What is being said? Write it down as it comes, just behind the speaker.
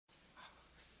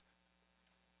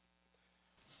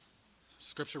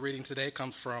Scripture reading today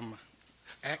comes from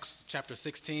Acts chapter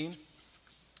 16,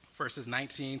 verses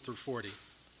 19 through 40.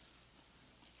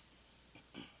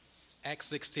 Acts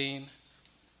 16,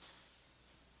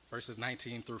 verses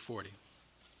 19 through 40.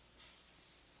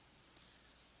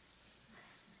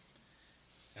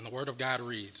 And the word of God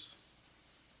reads,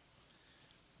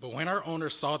 "But when our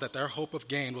owners saw that their hope of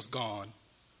gain was gone,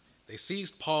 they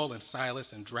seized Paul and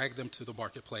Silas and dragged them to the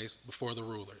marketplace before the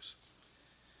rulers.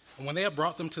 And when they had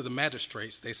brought them to the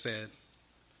magistrates, they said,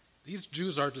 These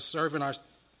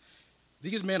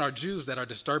men are Jews that are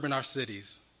disturbing our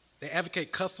cities. They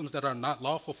advocate customs that are not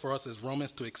lawful for us as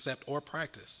Romans to accept or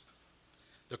practice."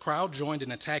 The crowd joined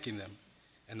in attacking them,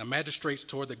 and the magistrates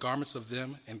tore the garments of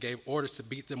them and gave orders to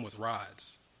beat them with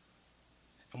rods.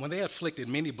 And when they had inflicted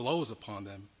many blows upon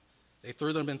them, they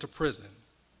threw them into prison,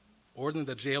 ordering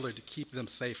the jailer to keep them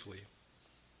safely.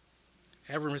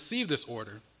 Having received this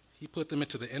order, he put them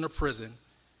into the inner prison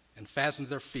and fastened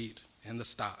their feet in the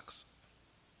stocks.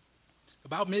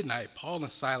 About midnight, Paul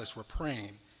and Silas were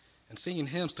praying and singing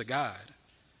hymns to God,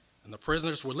 and the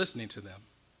prisoners were listening to them.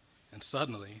 And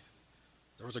suddenly,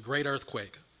 there was a great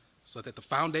earthquake, so that the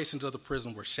foundations of the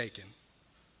prison were shaken.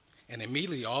 And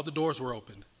immediately all the doors were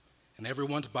opened, and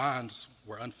everyone's bonds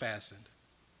were unfastened.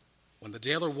 When the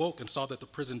jailer woke and saw that the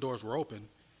prison doors were open,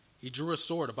 he drew a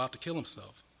sword about to kill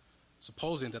himself,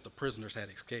 supposing that the prisoners had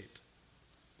escaped.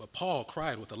 But Paul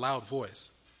cried with a loud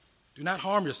voice, "Do not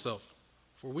harm yourself,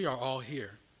 for we are all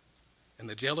here." And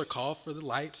the jailer called for the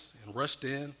lights and rushed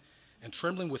in, and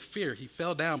trembling with fear, he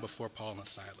fell down before Paul and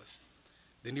Silas.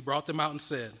 Then he brought them out and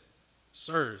said,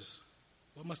 "Sirs,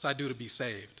 what must I do to be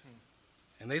saved?"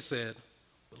 And they said,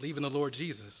 "Believe in the Lord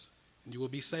Jesus, and you will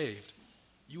be saved,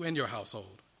 you and your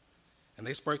household." And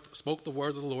they spoke the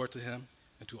word of the Lord to him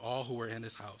and to all who were in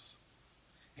his house.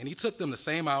 And he took them the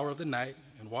same hour of the night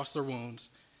and washed their wounds,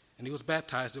 and he was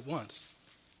baptized at once,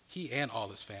 he and all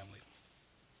his family.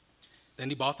 Then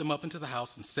he brought them up into the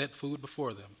house and set food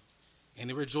before them, and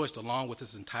he rejoiced along with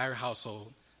his entire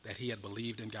household that he had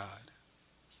believed in God.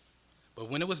 But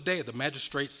when it was day, the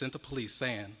magistrates sent the police,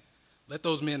 saying, "Let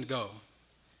those men go."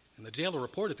 And the jailer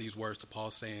reported these words to Paul,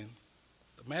 saying,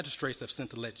 "The magistrates have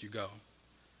sent to let you go.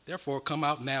 Therefore, come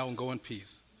out now and go in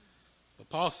peace." But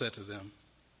Paul said to them,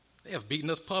 "They have beaten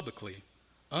us publicly,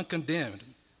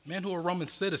 uncondemned, men who are Roman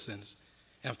citizens,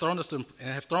 and have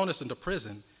thrown us into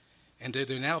prison. And did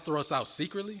they now throw us out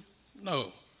secretly?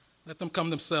 No, let them come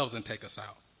themselves and take us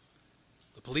out."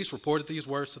 The police reported these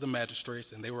words to the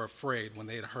magistrates, and they were afraid when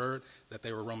they had heard that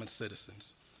they were Roman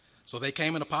citizens. So they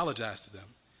came and apologized to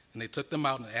them, and they took them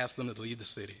out and asked them to leave the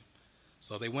city.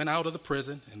 So they went out of the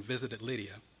prison and visited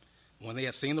Lydia. When they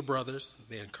had seen the brothers,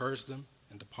 they encouraged them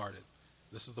and departed.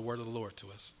 This is the word of the Lord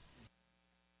to us.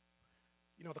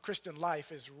 You know, the Christian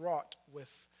life is wrought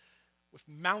with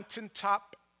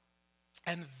mountaintop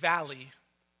and valley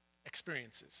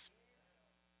experiences.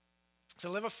 To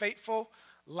live a faithful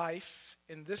life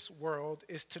in this world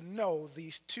is to know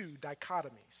these two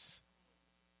dichotomies.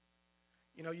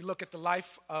 You know, you look at the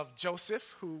life of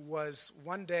Joseph, who was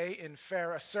one day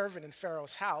a servant in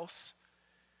Pharaoh's house,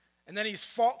 and then he's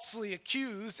falsely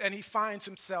accused and he finds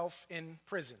himself in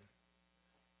prison.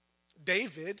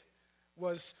 David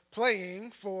was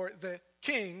playing for the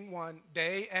king one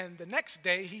day, and the next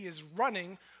day he is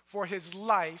running for his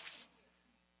life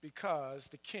because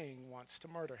the king wants to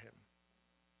murder him.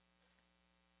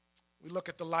 We look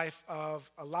at the life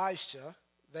of Elisha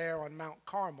there on Mount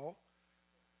Carmel.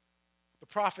 The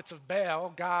prophets of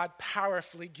Baal, God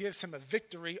powerfully gives him a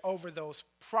victory over those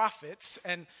prophets,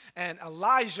 and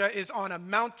Elijah is on a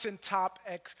mountaintop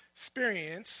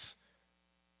experience.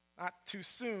 Not too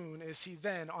soon is he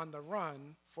then on the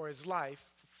run for his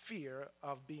life, for fear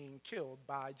of being killed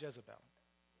by Jezebel.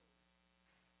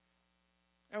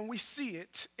 And we see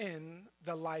it in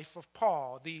the life of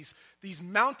Paul, these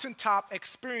mountaintop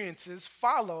experiences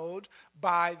followed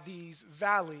by these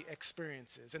valley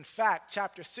experiences. In fact,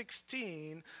 chapter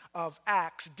 16 of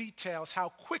Acts details how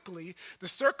quickly the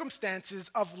circumstances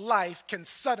of life can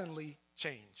suddenly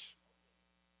change.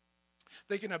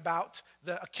 Thinking about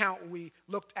the account we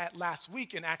looked at last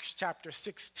week in Acts chapter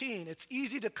 16, it's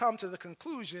easy to come to the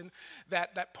conclusion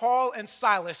that Paul and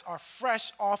Silas are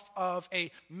fresh off of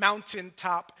a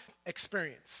mountaintop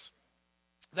experience.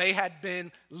 They had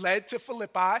been led to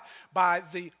Philippi by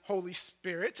the Holy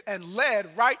Spirit and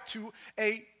led right to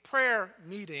a prayer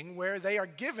meeting where they are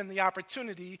given the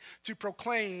opportunity to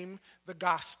proclaim the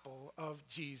gospel of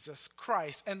Jesus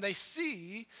Christ. And they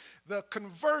see the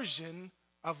conversion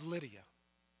of Lydia.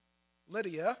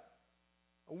 Lydia,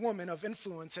 a woman of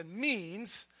influence and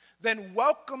means, then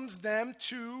welcomes them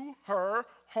to her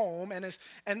home,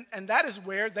 and that is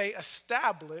where they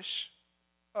establish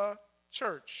a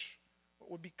church,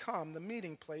 what would become the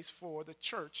meeting place for the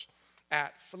church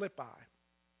at Philippi.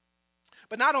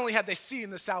 But not only had they seen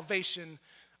the salvation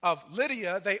of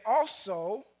Lydia, they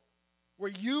also were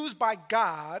used by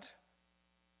God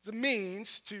as a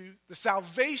means to the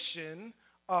salvation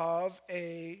of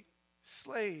a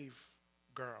slave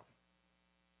girl.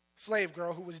 Slave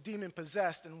girl who was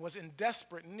demon-possessed and was in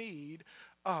desperate need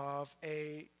of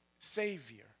a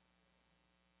savior.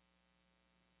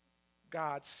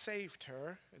 God saved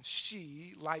her, and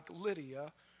she, like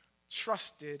Lydia,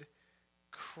 trusted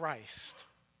Christ.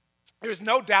 There is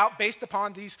no doubt, based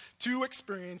upon these two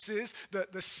experiences,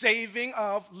 the saving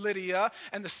of Lydia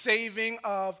and the saving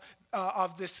of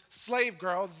this slave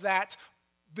girl, that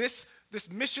this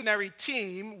missionary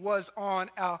team was on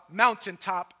a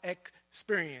mountaintop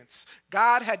experience.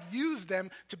 God had used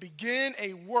them to begin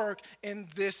a work in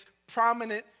this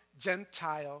prominent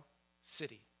Gentile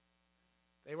city.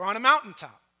 They were on a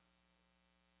mountaintop.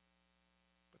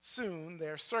 But soon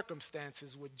their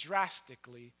circumstances would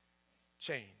drastically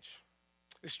change.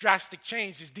 This drastic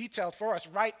change is detailed for us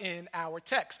right in our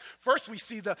text. First, we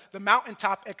see the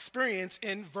mountaintop experience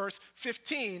in verse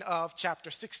 15 of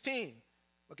chapter 16.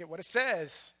 Look at what it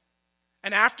says.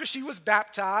 And after she was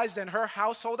baptized and her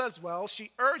household as well,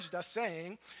 she urged us,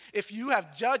 saying, if you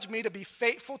have judged me to be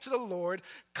faithful to the Lord,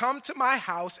 come to my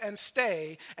house and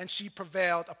stay. And she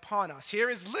prevailed upon us. Here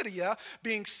is Lydia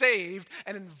being saved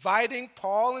and inviting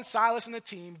Paul and Silas and the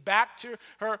team back to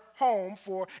her home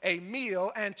for a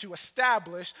meal and to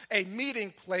establish a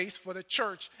meeting place for the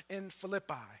church in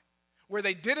Philippi. Where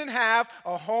they didn't have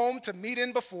a home to meet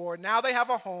in before, now they have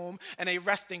a home and a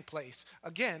resting place.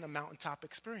 Again, a mountaintop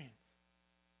experience.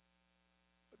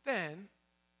 Then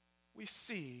we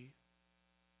see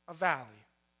a valley.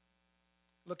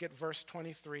 Look at verse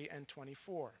 23 and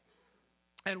 24.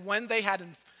 And when they had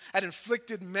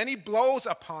inflicted many blows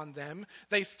upon them,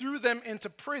 they threw them into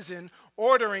prison,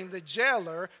 ordering the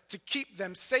jailer to keep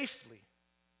them safely.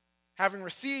 Having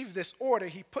received this order,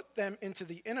 he put them into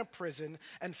the inner prison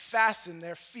and fastened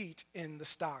their feet in the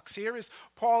stocks. Here is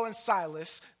Paul and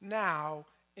Silas now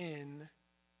in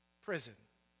prison.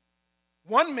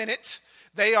 1 minute,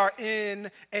 they are in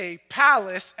a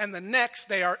palace, and the next,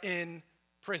 they are in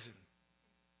prison.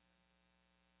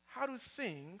 How do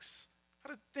things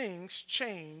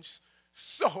change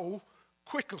so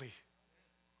quickly?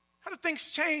 How do things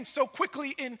change so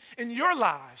quickly in your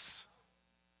lives?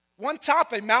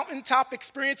 A mountaintop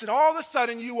experience, and all of a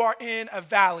sudden you are in a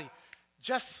valley,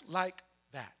 just like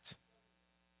that.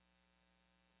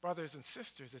 Brothers and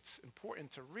sisters, it's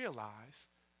important to realize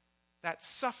that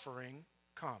suffering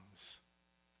comes.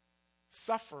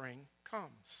 Suffering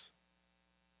comes.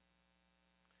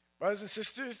 Brothers and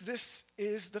sisters, this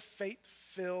is the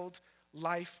faith-filled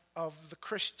life of the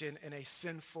Christian in a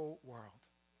sinful world.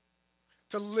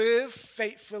 To live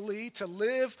faithfully, to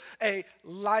live a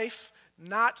life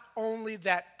not only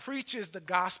that preaches the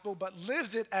gospel, but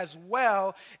lives it as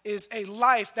well, is a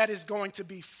life that is going to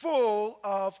be full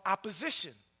of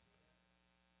opposition.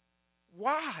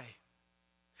 Why?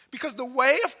 Because the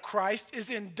way of Christ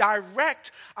is in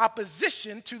direct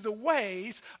opposition to the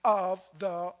ways of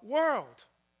the world.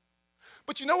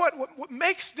 But you know what? What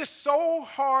makes this so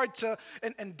hard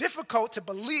and difficult to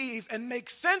believe and make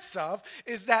sense of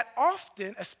is that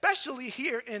often, especially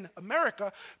here in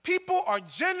America, people are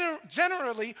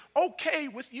generally okay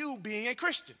with you being a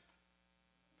Christian.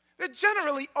 They're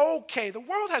generally okay. The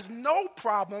world has no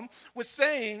problem with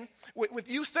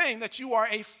you saying that you are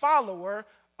a follower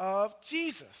of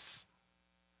Jesus.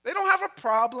 They don't have a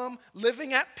problem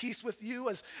living at peace with you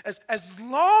as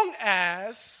long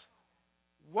as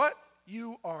what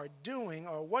you are doing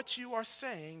or what you are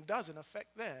saying doesn't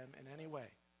affect them in any way.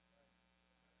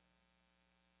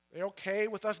 They're okay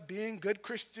with us being good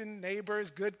Christian neighbors,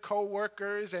 good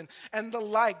co-workers, and the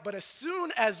like. But as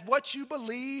soon as what you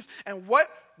believe and what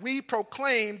we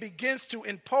proclaim begins to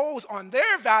impose on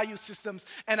their value systems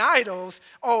and idols,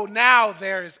 now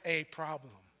there's a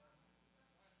problem.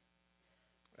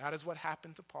 That is what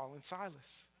happened to Paul and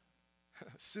Silas.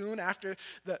 Soon after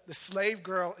the slave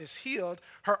girl is healed,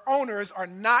 her owners are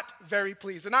not very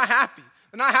pleased. They're not happy.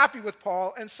 They're not happy with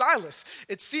Paul and Silas.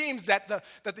 It seems that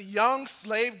the young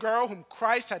slave girl whom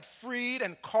Christ had freed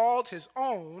and called his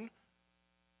own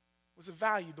was a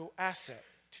valuable asset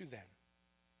to them.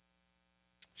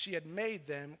 She had made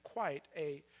them quite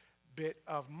a bit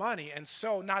of money. And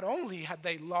so not only had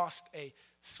they lost a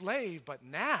slave, but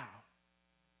now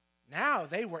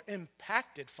they were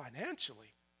impacted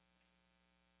financially.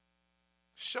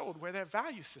 Showed where their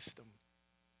value system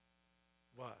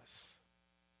was.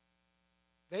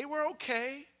 they were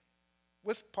okay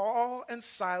with Paul and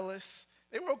Silas.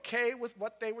 They were okay with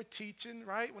what they were teaching,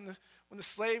 right? When the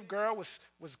slave girl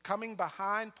was coming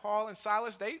behind Paul and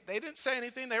Silas, they didn't say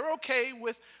anything. They were okay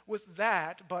with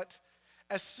that. But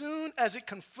as soon as it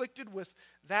conflicted with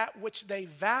that which they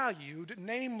valued,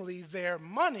 namely their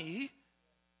money,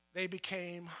 they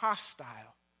became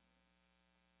hostile.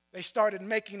 They started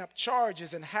making up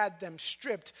charges and had them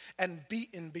stripped and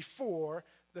beaten before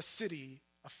the city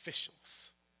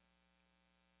officials.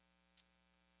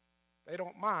 They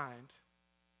don't mind.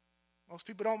 Most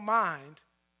people don't mind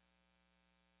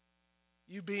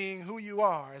you being who you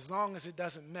are as long as it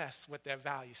doesn't mess with their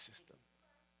value system.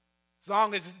 As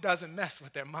long as it doesn't mess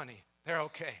with their money, they're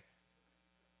okay.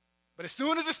 But as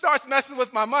soon as it starts messing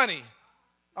with my money,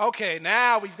 okay,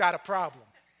 now we've got a problem.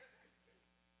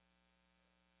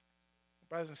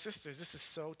 Brothers and sisters, this is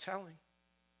so telling.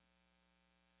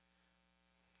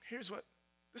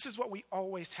 This is what we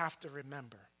always have to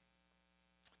remember.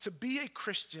 To be a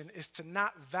Christian is to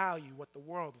not value what the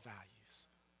world values.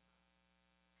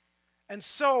 And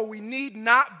so we need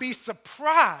not be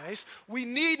surprised. We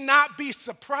need not be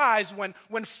surprised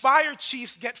when fire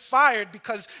chiefs get fired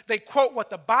because they quote what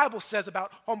the Bible says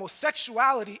about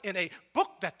homosexuality in a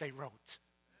book that they wrote.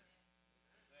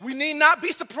 We need not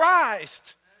be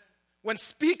surprised when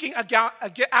speaking out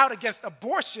against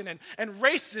abortion and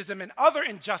racism and other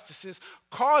injustices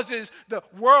causes the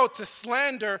world to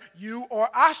slander you or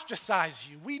ostracize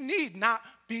you. We need not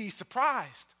be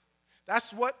surprised.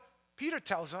 That's what Peter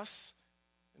tells us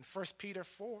in 1 Peter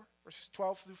 4, verses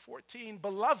 12 through 14.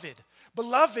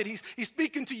 Beloved, he's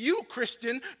speaking to you,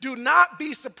 Christian. Do not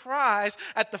be surprised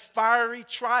at the fiery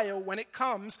trial when it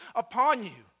comes upon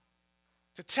you,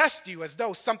 to test you as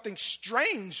though something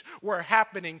strange were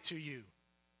happening to you.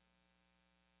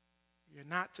 You're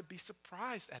not to be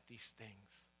surprised at these things.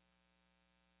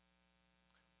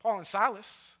 Paul and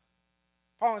Silas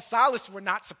were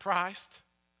not surprised.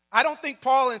 I don't think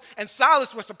Paul and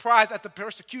Silas were surprised at the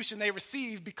persecution they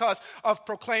received because of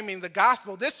proclaiming the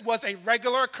gospel. This was a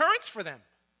regular occurrence for them.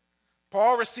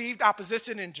 Paul received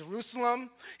opposition in Jerusalem.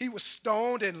 He was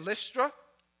stoned in Lystra.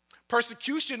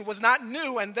 Persecution was not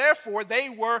new, and therefore they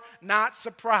were not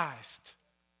surprised.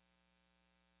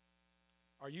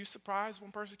 Are you surprised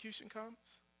when persecution comes?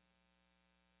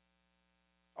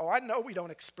 Oh, I know we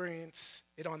don't experience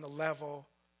it on the level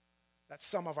that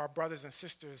some of our brothers and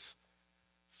sisters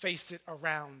face it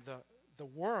around the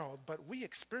world, but we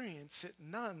experience it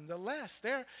nonetheless.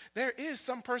 There is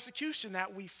some persecution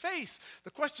that we face.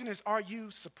 The question is, are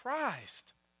you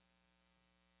surprised?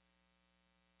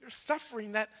 There's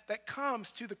suffering that comes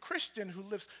to the Christian who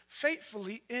lives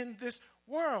faithfully in this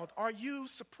world. Are you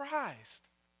surprised?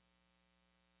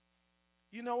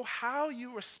 You know, how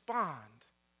you respond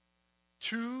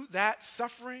to that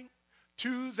suffering,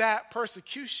 to that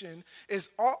persecution is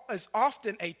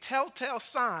often a telltale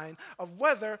sign of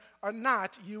whether or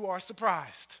not you are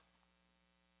surprised.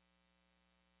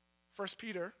 1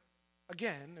 Peter,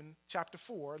 again, in chapter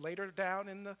 4, later down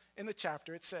in the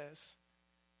chapter, it says,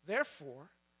 "Therefore,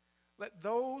 let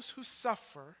those who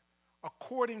suffer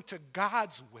according to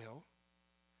God's will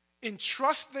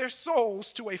entrust their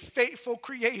souls to a faithful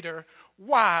Creator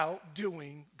while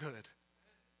doing good."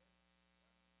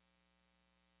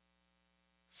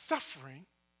 Suffering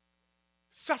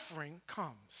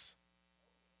comes.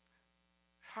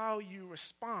 How you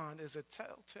respond is a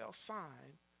telltale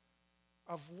sign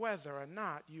of whether or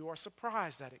not you are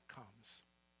surprised that it comes.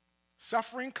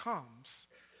 Suffering comes,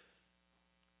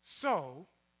 so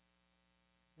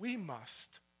we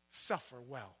must suffer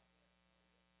well.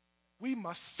 We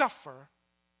must suffer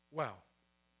well.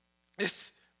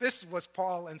 This was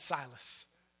Paul and Silas.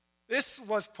 This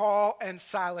was Paul and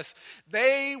Silas.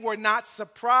 They were not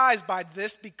surprised by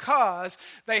this because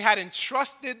they had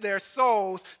entrusted their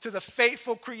souls to the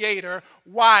faithful Creator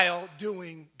while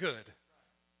doing good.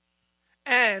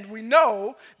 And we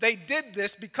know they did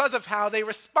this because of how they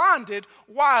responded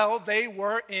while they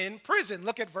were in prison.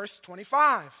 Look at verse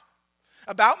 25.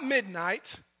 About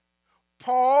midnight,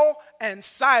 Paul and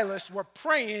Silas were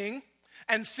praying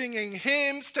and singing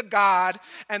hymns to God,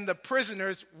 and the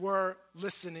prisoners were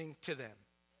listening to them.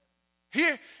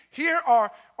 Here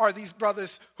are these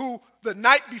brothers who the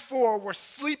night before were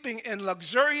sleeping in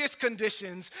luxurious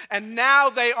conditions, and now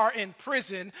they are in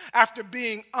prison after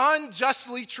being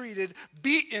unjustly treated,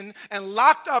 beaten, and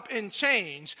locked up in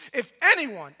chains. If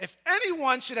anyone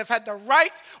should have had the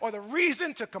right or the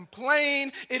reason to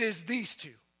complain, it is these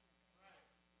two.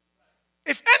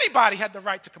 If anybody had the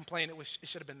right to complain, it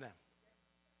should have been them.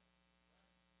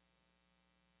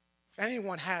 If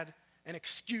anyone had an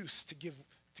excuse to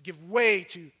to give way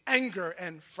to anger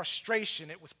and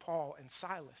frustration, it was Paul and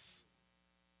Silas.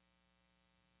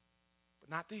 But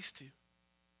not these two.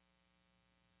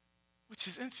 Which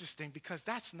is interesting because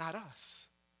that's not us.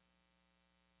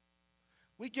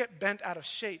 We get bent out of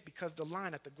shape because the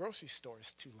line at the grocery store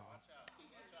is too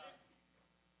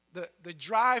long. The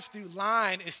drive-through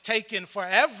line is taking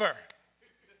forever.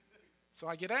 So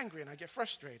I get angry and I get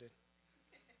frustrated.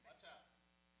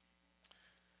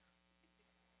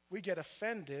 We get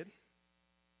offended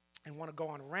and want to go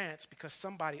on rants because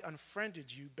somebody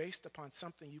unfriended you based upon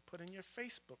something you put in your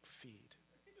Facebook feed.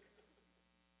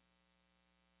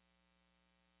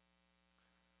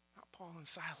 Not Paul and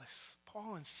Silas.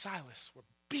 Paul and Silas were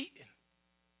beaten,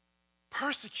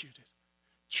 persecuted,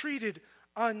 treated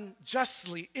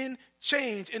unjustly, in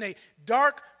chains, in a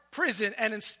dark prison.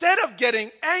 And instead of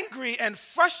getting angry and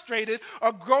frustrated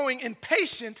or growing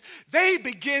impatient, they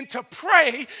begin to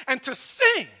pray and to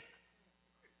sing.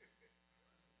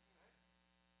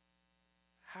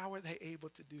 How are they able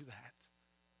to do that?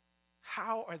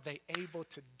 How are they able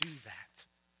to do that?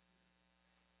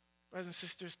 Brothers and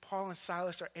sisters, Paul and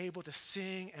Silas are able to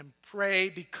sing and pray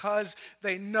because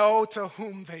they know to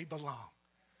whom they belong.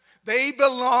 They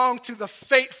belong to the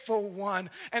faithful one,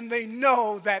 and they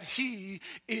know that he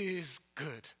is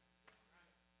good.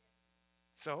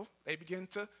 So they begin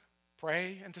to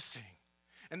pray and to sing.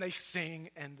 And they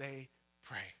sing and they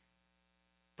pray.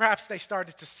 Perhaps they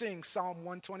started to sing Psalm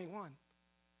 121.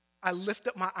 I lift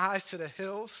up my eyes to the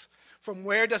hills. From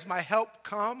where does my help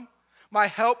come? My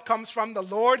help comes from the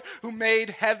Lord who made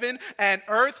heaven and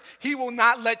earth. He will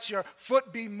not let your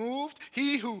foot be moved.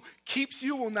 He who keeps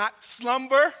you will not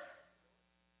slumber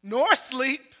nor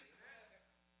sleep.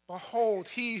 Behold,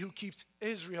 he who keeps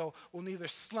Israel will neither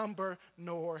slumber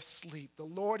nor sleep. The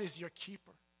Lord is your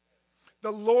keeper.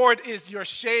 The Lord is your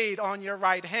shade on your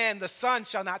right hand. The sun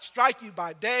shall not strike you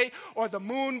by day or the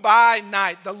moon by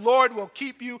night. The Lord will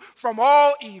keep you from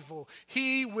all evil.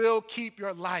 He will keep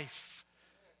your life.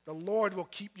 The Lord will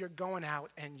keep your going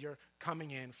out and your coming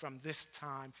in from this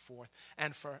time forth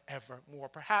and forevermore.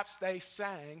 Perhaps they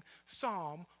sang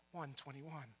Psalm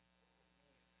 121.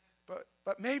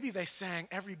 But maybe they sang,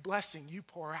 every blessing you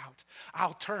pour out,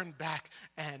 I'll turn back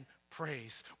and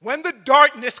praise. When the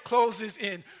darkness closes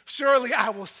in, surely I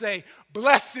will say,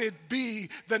 blessed be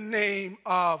the name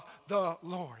of the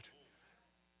Lord.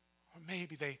 Or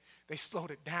maybe they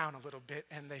slowed it down a little bit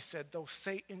and they said, though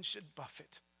Satan should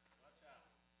buffet,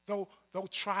 though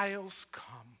trials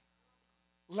come,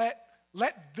 let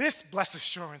this blessed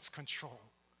assurance control.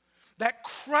 That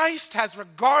Christ has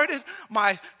regarded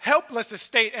my helpless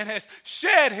estate and has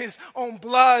shed his own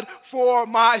blood for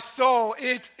my soul.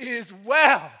 It is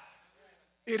well.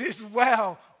 It is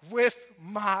well with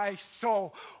my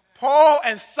soul. Paul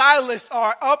and Silas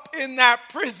are up in that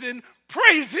prison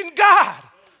praising God.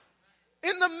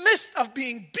 In the midst of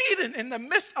being beaten, in the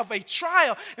midst of a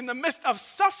trial, in the midst of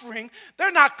suffering,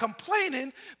 they're not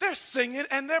complaining, they're singing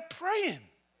and they're praying.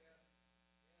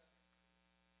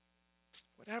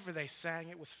 Whatever they sang,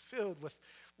 it was filled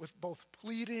with both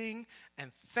pleading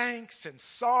and thanks and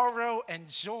sorrow and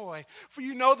joy. For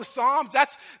you know the Psalms,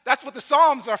 that's what the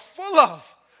Psalms are full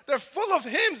of. They're full of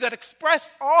hymns that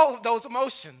express all of those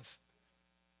emotions.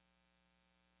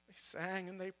 They sang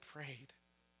and they prayed.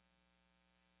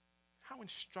 How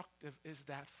instructive is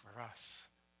that for us?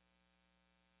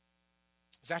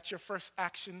 Is that your first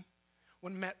action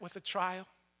when met with a trial?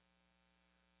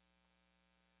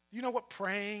 You know what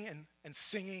praying and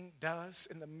singing does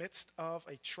in the midst of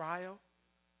a trial?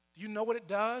 Do you know what it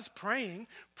does? Praying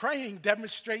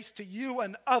demonstrates to you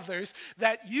and others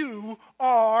that you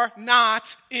are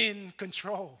not in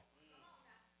control.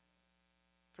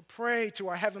 To pray to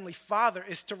our Heavenly Father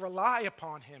is to rely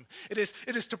upon him. It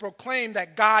is to proclaim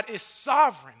that God is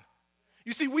sovereign.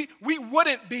 You see, we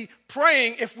wouldn't be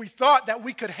praying if we thought that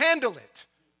we could handle it.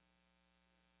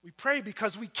 We pray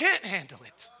because we can't handle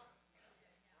it.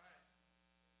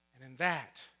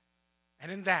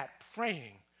 And in that,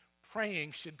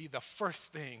 praying should be the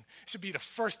first thing, should be the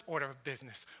first order of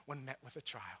business when met with a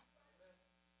trial.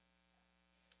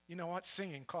 You know what?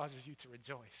 Singing causes you to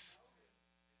rejoice.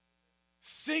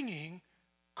 Singing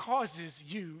causes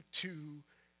you to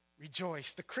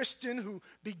rejoice. The Christian who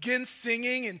begins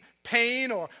singing in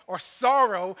pain or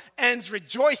sorrow ends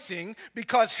rejoicing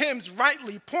because hymns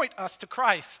rightly point us to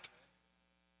Christ.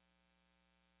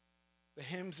 The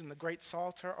hymns in the Great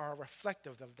Psalter are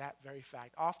reflective of that very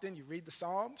fact. Often you read the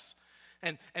Psalms,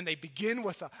 and they begin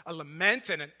with a lament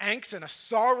and an angst and a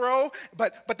sorrow,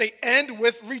 but they end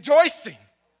with rejoicing.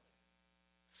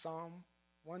 Psalm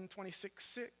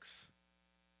 126:6.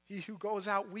 He who goes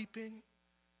out weeping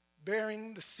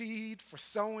bearing the seed for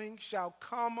sowing, shall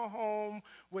come home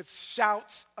with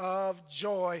shouts of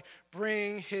joy,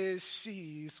 bring his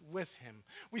sheaves with him.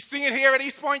 We sing it here at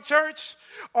East Point Church.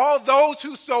 All those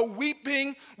who sow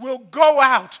weeping will go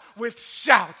out with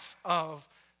shouts of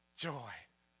joy.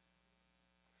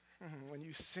 When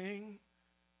you sing,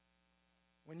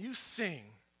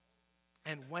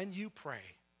 and when you pray,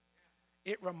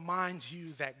 it reminds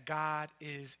you that God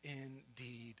is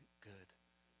indeed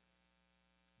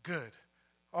good.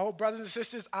 Oh, brothers and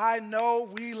sisters, I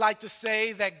know we like to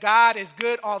say that God is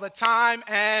good all the time,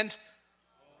 and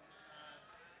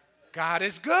God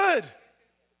is good.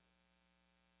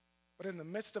 But in the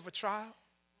midst of a trial,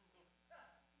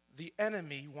 the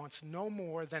enemy wants no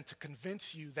more than to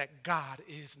convince you that God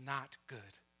is not good.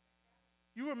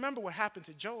 You remember what happened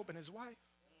to Job and his wife?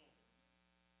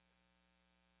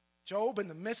 Job, in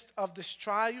the midst of this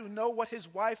trial, you know what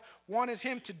his wife wanted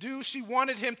him to do? She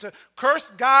wanted him to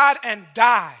curse God and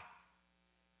die.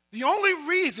 The only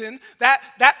reason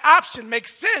that option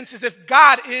makes sense is if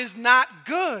God is not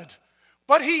good.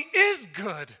 But he is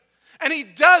good, and he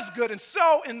does good. And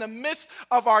so, in the midst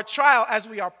of our trial, as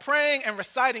we are praying and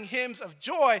reciting hymns of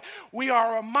joy, we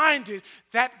are reminded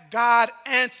that God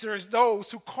answers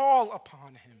those who call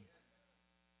upon him.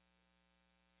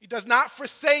 He does not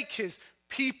forsake his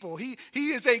people. He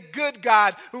is a good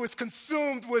God who is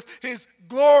consumed with his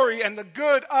glory and the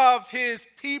good of his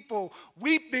people.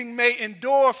 Weeping may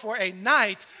endure for a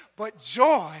night, but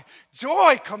joy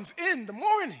comes in the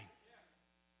morning.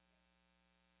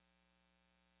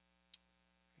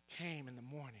 It came in the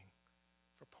morning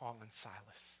for Paul and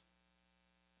Silas.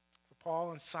 For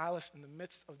Paul and Silas, in the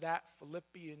midst of that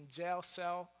Philippian jail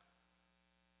cell,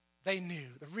 they knew.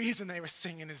 The reason they were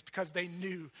singing is because they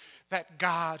knew that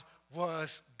God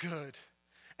was good.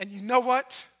 And you know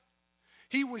what?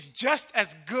 He was just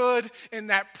as good in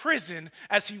that prison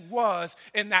as he was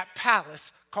in that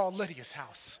palace called Lydia's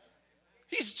house.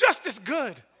 He's just as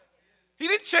good. He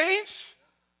didn't change.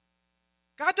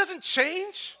 God doesn't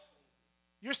change.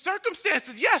 Your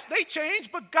circumstances, yes, they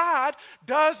change, but God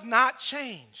does not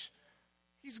change.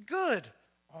 He's good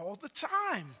all the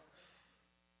time.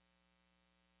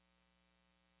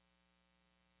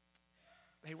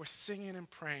 They were singing and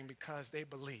praying because they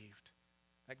believed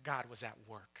that God was at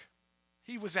work.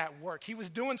 He was at work. He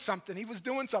was doing something.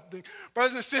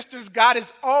 Brothers and sisters, God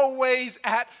is always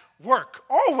at work.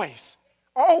 Always.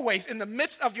 Always. In the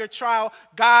midst of your trial,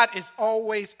 God is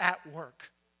always at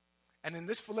work. And in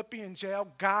this Philippian jail,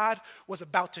 God was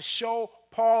about to show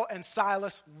Paul and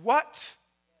Silas what?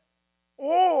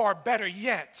 Or better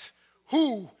yet,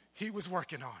 who he was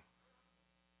working on.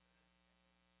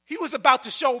 He was about to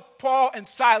show Paul and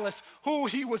Silas who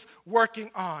he was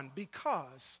working on,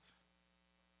 because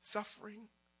suffering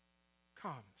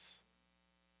comes.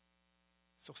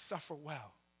 So suffer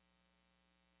well,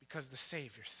 because the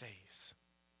Savior saves.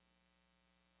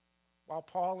 While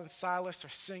Paul and Silas are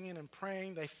singing and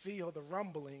praying, they feel the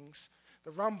rumblings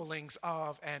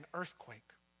of an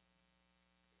earthquake.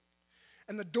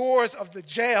 And the doors of the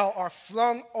jail are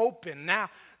flung open.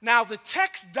 Now, the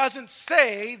text doesn't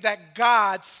say that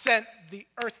God sent the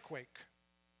earthquake.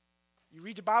 You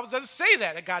read your Bibles, it doesn't say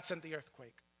that God sent the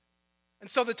earthquake. And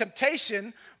so the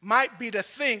temptation might be to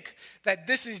think that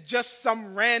this is just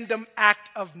some random act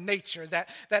of nature that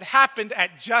happened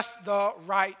at just the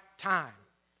right time.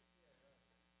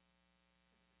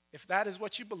 If that is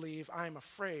what you believe, I am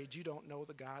afraid you don't know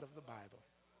the God of the Bible.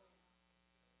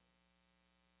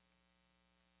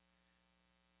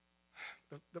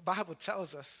 The Bible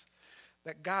tells us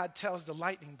that God tells the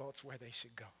lightning bolts where they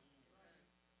should go.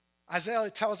 Isaiah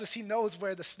tells us he knows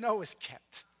where the snow is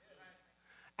kept.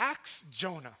 Ask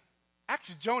Jonah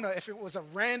if it was a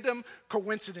random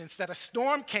coincidence that a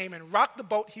storm came and rocked the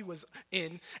boat he was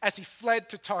in as he fled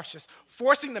to Tarshish,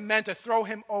 forcing the men to throw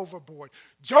him overboard.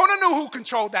 Jonah knew who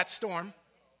controlled that storm.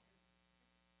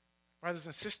 Brothers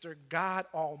and sisters, God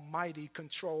Almighty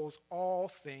controls all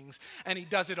things, and he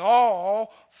does it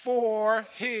all for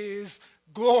his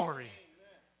glory.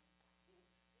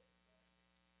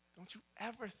 Don't you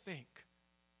ever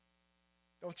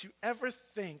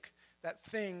think that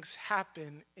things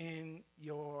happen in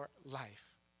your life?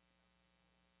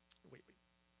 Wait.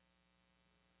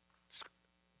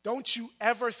 Don't you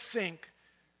ever think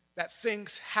that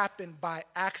things happen by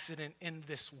accident in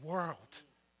this world?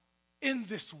 In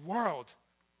this world.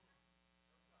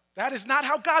 That is not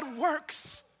how God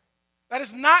works. That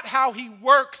is not how he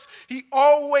works. He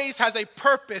always has a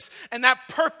purpose, and that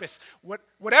purpose,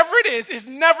 whatever it is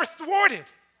never thwarted.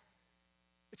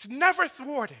 It's never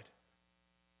thwarted.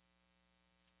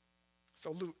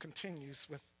 So Luke continues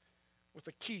with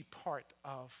a key part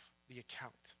of the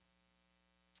account.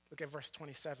 Look at verse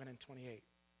 27 and 28.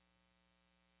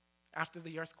 After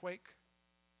the earthquake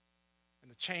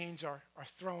and the chains are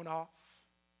thrown off,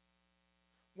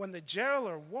 when the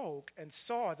jailer woke and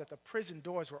saw that the prison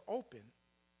doors were open,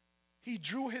 he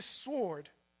drew his sword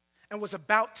and was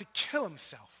about to kill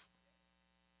himself,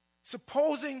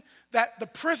 supposing that the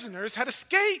prisoners had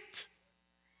escaped.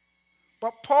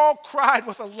 But Paul cried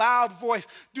with a loud voice,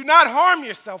 "Do not harm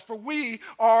yourself, for we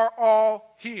are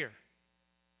all here."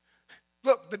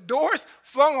 Look, the doors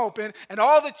flung open, and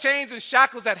all the chains and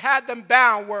shackles that had them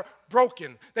bound were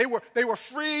broken. They were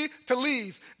free to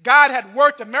leave. God had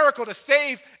worked a miracle to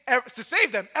save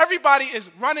them. Everybody is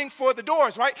running for the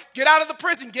doors, right? Get out of the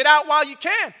prison. Get out while you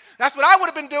can. That's what I would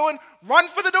have been doing. Run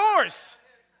for the doors.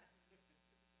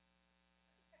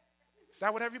 Is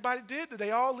that what everybody did? Did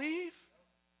they all leave?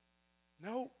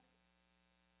 No.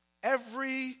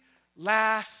 Every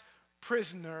last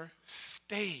prisoner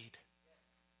stayed.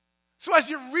 So as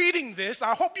you're reading this,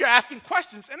 I hope you're asking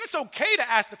questions, and it's okay to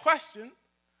ask the question,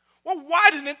 well, why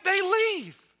didn't they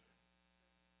leave?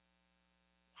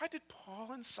 Why did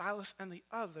Paul and Silas and the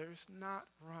others not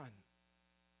run?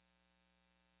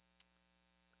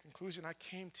 The conclusion I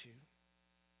came to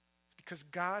is because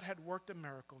God had worked a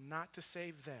miracle not to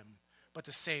save them, but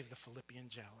to save the Philippian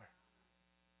jailer.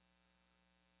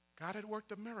 God had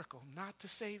worked a miracle not to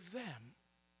save them,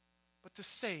 but to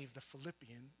save the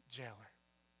Philippian jailer.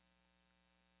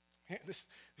 This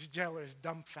jailer is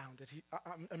dumbfounded.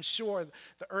 I'm sure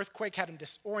the earthquake had him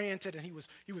disoriented, and he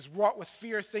was wrought with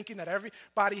fear, thinking that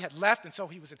everybody had left, and so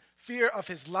he was in fear of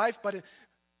his life. But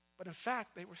in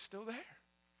fact, they were still there.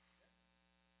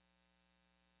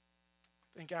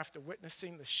 I think after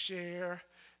witnessing the sheer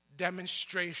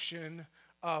demonstration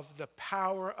of the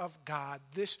power of God,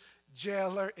 this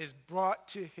jailer is brought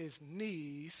to his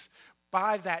knees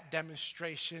by that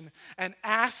demonstration and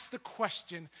asks the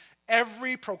question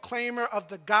every proclaimer of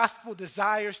the gospel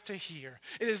desires to hear.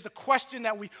 It is the question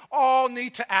that we all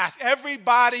need to ask.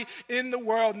 Everybody in the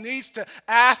world needs to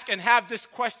ask and have this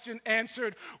question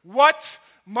answered. What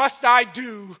must I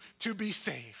do to be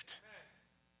saved?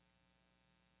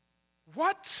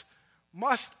 What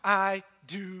must I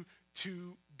do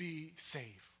to be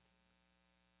saved?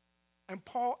 And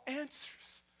Paul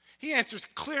answers. He answers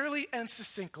clearly and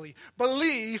succinctly.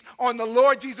 Believe on the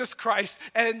Lord Jesus Christ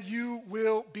and you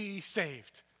will be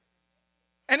saved.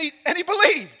 And he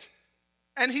believed.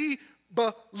 And he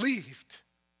believed.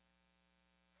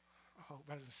 Oh,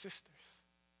 brothers and sisters,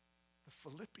 the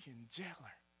Philippian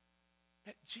jailer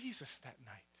met Jesus that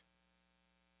night.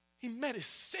 He met his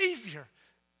Savior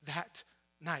that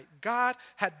night. God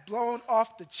had blown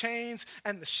off the chains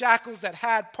and the shackles that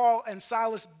had Paul and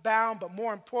Silas bound, but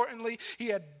more importantly, he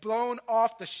had blown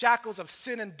off the shackles of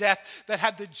sin and death that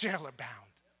had the jailer bound.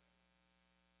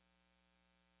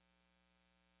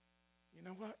 You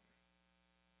know what?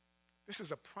 This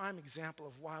is a prime example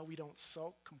of why we don't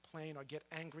sulk, complain, or get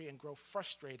angry and grow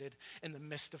frustrated in the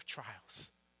midst of trials.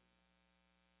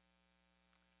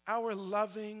 Our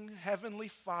loving Heavenly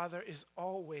Father is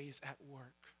always at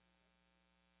work.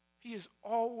 He is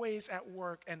always at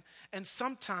work, and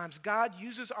sometimes God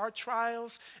uses our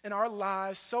trials in our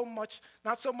lives so much,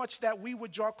 not so much that we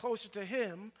would draw closer to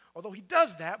Him, although He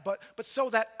does that, but so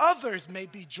that others may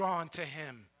be drawn to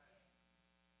Him.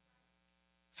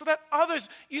 So that others,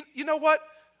 you know what?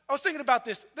 I was thinking about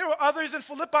this. There were others in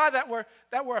Philippi that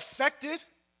were affected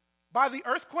by the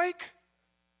earthquake,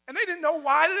 and they didn't know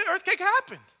why the earthquake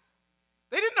happened.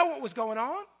 They didn't know what was going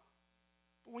on.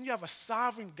 But when you have a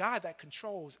sovereign God that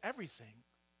controls everything,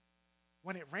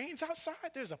 when it rains outside,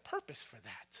 there's a purpose for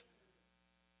that.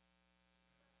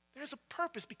 There's a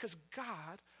purpose because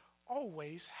God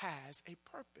always has a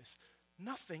purpose.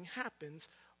 Nothing happens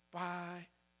by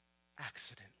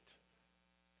accident.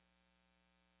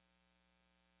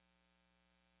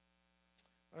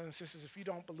 Brothers and sisters, if you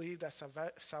don't believe that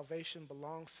salvation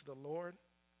belongs to the Lord,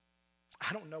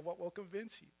 I don't know what will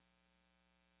convince you.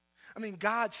 I mean,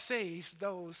 God saves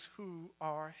those who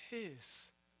are His.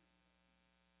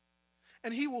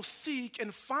 And He will seek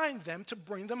and find them to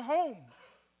bring them home.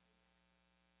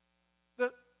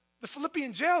 The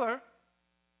Philippian jailer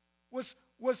was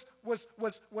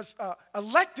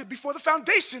elected before the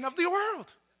foundation of the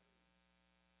world.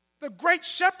 The great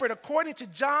shepherd, according to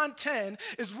John 10,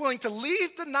 is willing to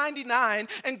leave the 99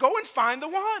 and go and find the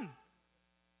one.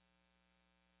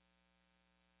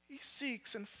 He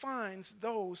seeks and finds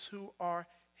those who are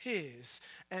His,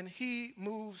 and He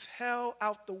moves hell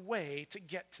out the way to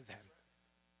get to them.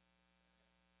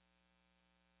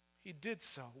 He did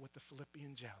so with the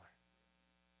Philippian jailer.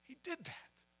 He did that.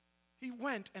 He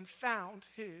went and found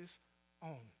his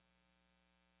own.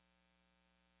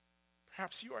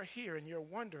 Perhaps you are here and you're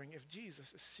wondering if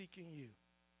Jesus is seeking you.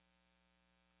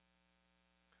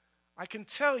 I can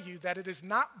tell you that it is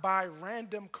not by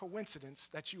random coincidence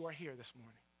that you are here this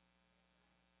morning.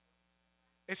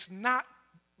 It's not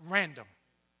random.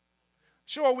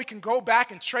 Sure, we can go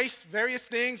back and trace various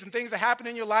things and things that happened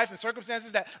in your life and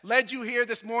circumstances that led you here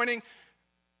this morning.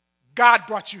 God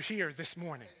brought you here this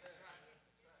morning.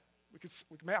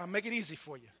 I'll make it easy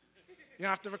for you. You don't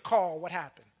have to recall what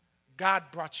happened. God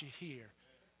brought you here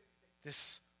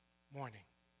this morning.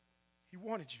 He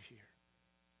wanted you here.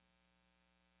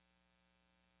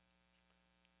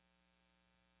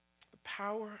 The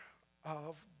power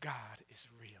of God is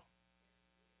real.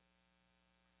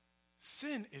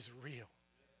 Sin is real.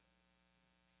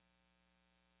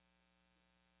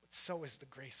 But so is the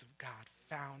grace of God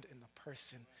found in the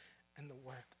person and the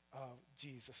work of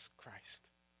Jesus Christ.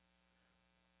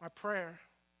 My prayer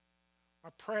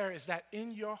is that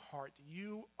in your heart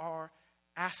you are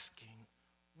asking,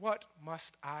 what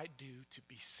must I do to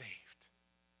be saved?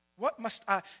 What must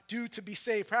I do to be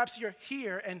saved? Perhaps you're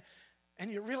here and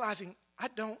you're realizing, I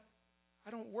don't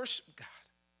worship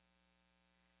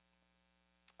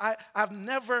God. I've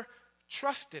never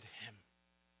trusted him.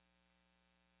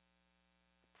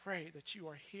 Pray that you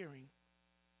are hearing,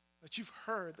 that you've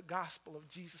heard the gospel of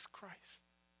Jesus Christ.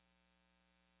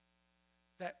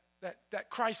 That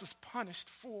Christ was punished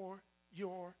for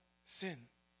your sin.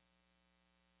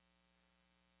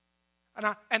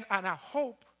 And I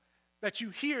hope that you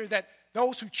hear that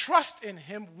those who trust in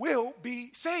him will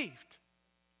be saved.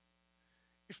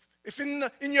 If in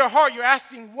your heart you're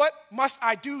asking, what must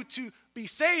I do to be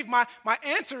saved? My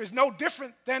answer is no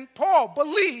different than Paul.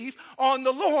 Believe on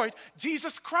the Lord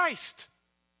Jesus Christ.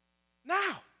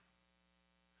 Now.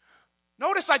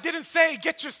 Notice I didn't say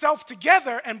get yourself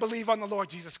together and believe on the Lord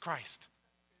Jesus Christ.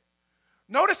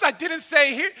 Notice I didn't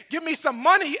say, here, give me some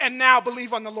money and now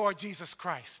believe on the Lord Jesus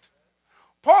Christ.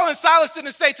 Paul and Silas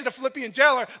didn't say to the Philippian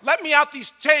jailer, let me out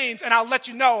these chains and I'll let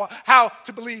you know how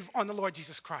to believe on the Lord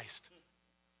Jesus Christ.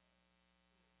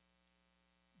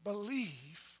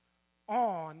 Believe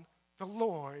on the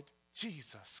Lord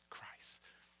Jesus Christ.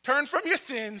 Turn from your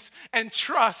sins and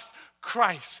trust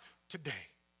Christ today.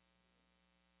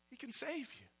 He can save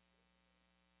you.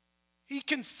 He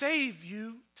can save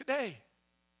you today.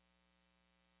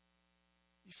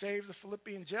 He saved the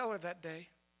Philippian jailer that day.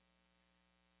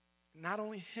 Not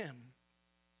only him,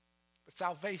 but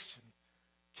salvation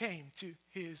came to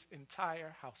his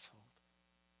entire household.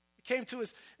 It came to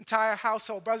his entire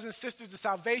household. Brothers and sisters, the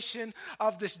salvation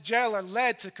of this jailer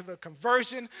led to the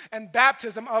conversion and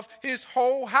baptism of his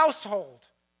whole household.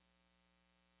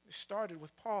 It started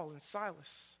with Paul and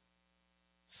Silas,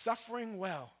 suffering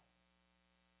well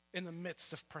in the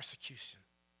midst of persecution.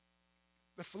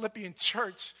 The Philippian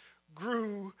church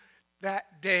grew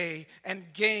that day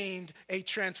and gained a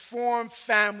transformed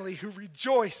family who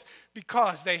rejoiced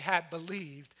because they had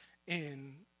believed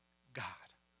in God.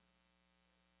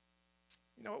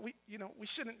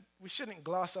 We shouldn't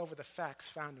gloss over the facts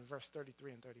found in verse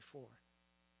 33 and 34.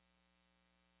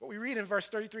 What we read in verse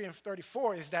 33 and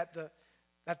 34 is that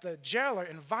the jailer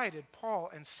invited Paul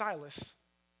and Silas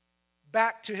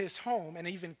back to his home and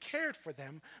even cared for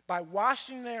them by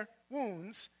washing their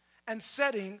wounds and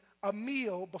setting a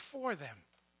meal before them.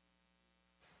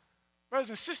 Brothers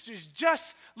and sisters,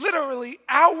 just literally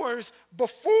hours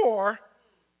before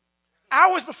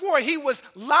he was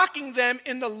locking them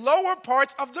in the lower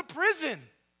parts of the prison.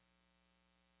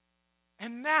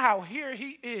 And now here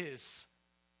he is,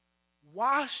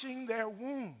 washing their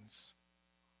wounds,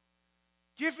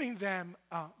 giving them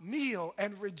a meal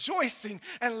and rejoicing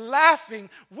and laughing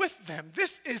with them.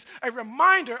 This is a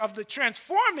reminder of the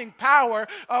transforming power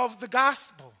of the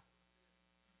gospel.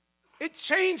 It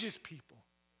changes people.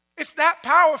 It's that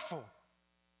powerful.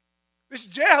 This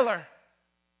jailer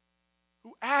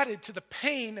who added to the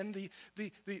pain and the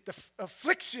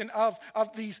affliction of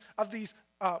these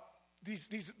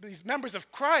members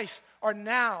of Christ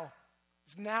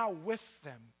is now with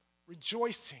them,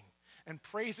 rejoicing and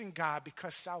praising God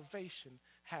because salvation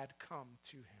had come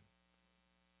to him.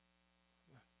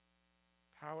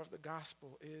 The power of the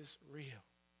gospel is real.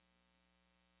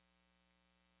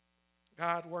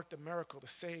 God worked a miracle to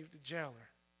save the jailer.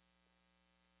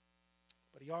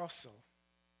 But he also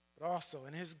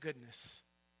in his goodness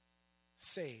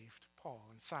saved Paul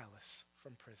and Silas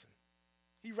from prison.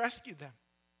 He rescued them.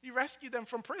 He rescued them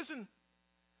from prison.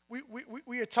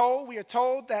 We are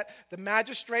told that the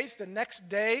magistrates the next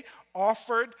day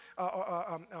ordered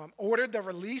the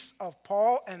release of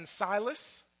Paul and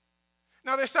Silas.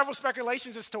 Now, there's several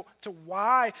speculations as to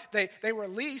why they were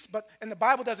released, and the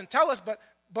Bible doesn't tell us, but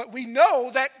But we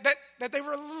know that they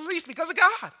were released because of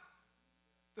God.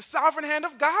 The sovereign hand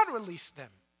of God released them.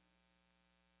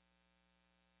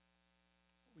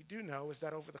 What we do know is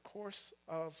that over the course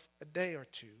of a day or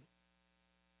two,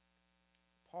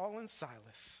 Paul and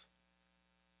Silas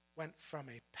went from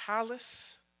a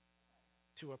palace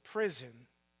to a prison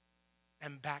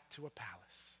and back to a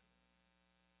palace.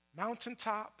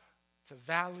 Mountaintop to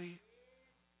valley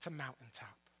to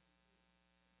mountaintop.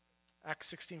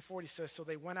 Acts 16:40 says, so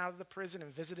they went out of the prison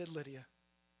and visited Lydia.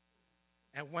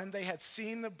 And when they had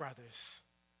seen the brothers,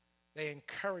 they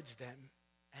encouraged them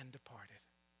and departed.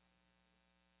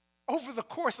 Over the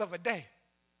course of a day.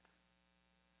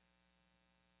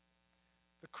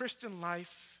 The Christian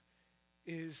life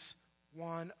is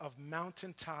one of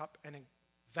mountaintop and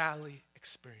valley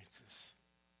experiences,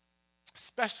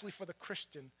 especially for the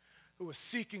Christian who is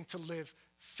seeking to live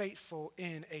faithful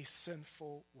in a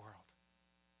sinful world.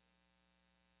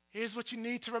 Here's what you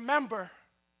need to remember.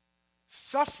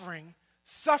 Suffering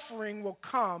will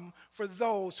come for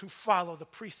those who follow the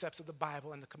precepts of the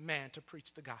Bible and the command to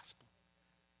preach the gospel.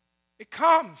 It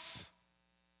comes.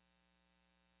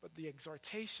 But the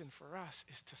exhortation for us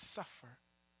is to suffer.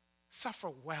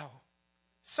 Suffer well.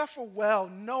 Suffer well,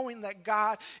 knowing that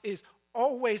God is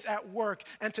always at work,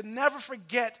 and to never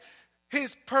forget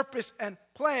his purpose and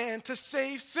plan to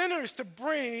save sinners, to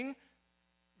bring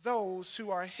those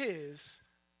who are his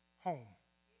home.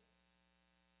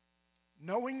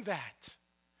 Knowing that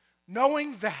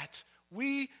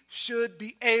we should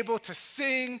be able to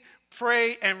sing,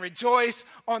 pray, and rejoice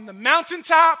on the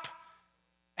mountaintop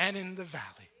and in the valley.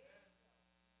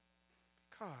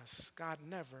 Because God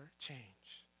never changed.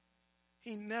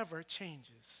 He never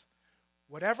changes.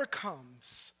 Whatever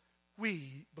comes,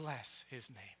 we bless his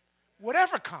name.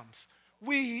 Whatever comes,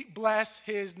 we bless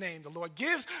his name. The Lord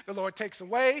gives, the Lord takes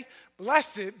away.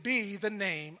 Blessed be the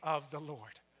name of the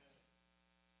Lord.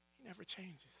 He never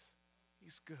changes.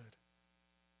 He's good.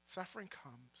 Suffering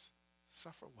comes,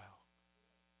 suffer well,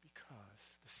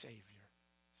 because the Savior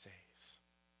saves.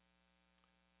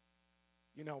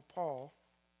 You know, Paul,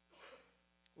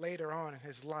 later on in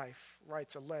his life,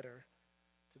 writes a letter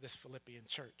to this Philippian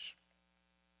church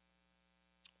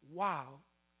while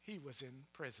he was in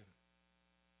prison.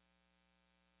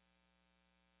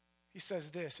 He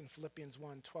says this in Philippians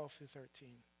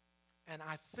 1:12-13. And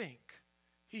I think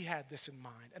he had this in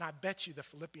mind. And I bet you the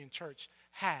Philippian church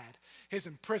had his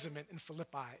imprisonment in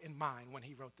Philippi in mind when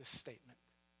he wrote this statement.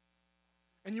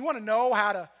 And you want to know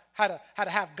how to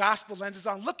have gospel lenses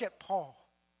on? Look at Paul.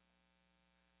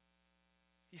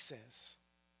 He says,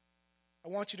 I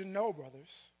want you to know,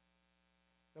 brothers,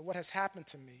 that what has happened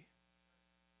to me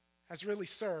has really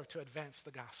served to advance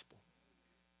the gospel,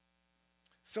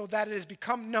 so that it has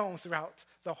become known throughout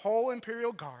the whole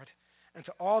imperial guard and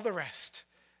to all the rest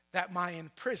that my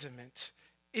imprisonment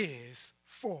is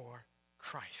for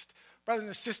Christ. Brothers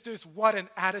and sisters, what an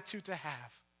attitude to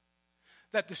have.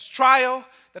 That this trial,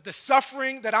 that the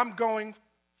suffering that I'm going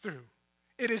through,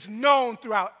 it is known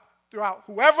throughout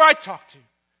whoever I talk to,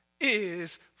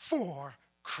 is for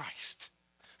Christ,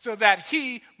 so that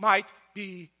he might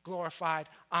be glorified,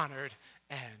 honored,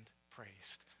 and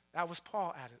praised. That was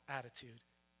Paul's attitude.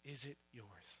 Is it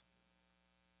yours?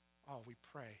 Oh, we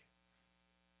pray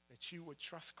that you would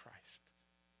trust Christ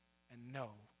and know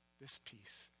this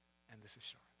peace and this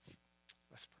assurance.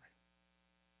 Let's pray.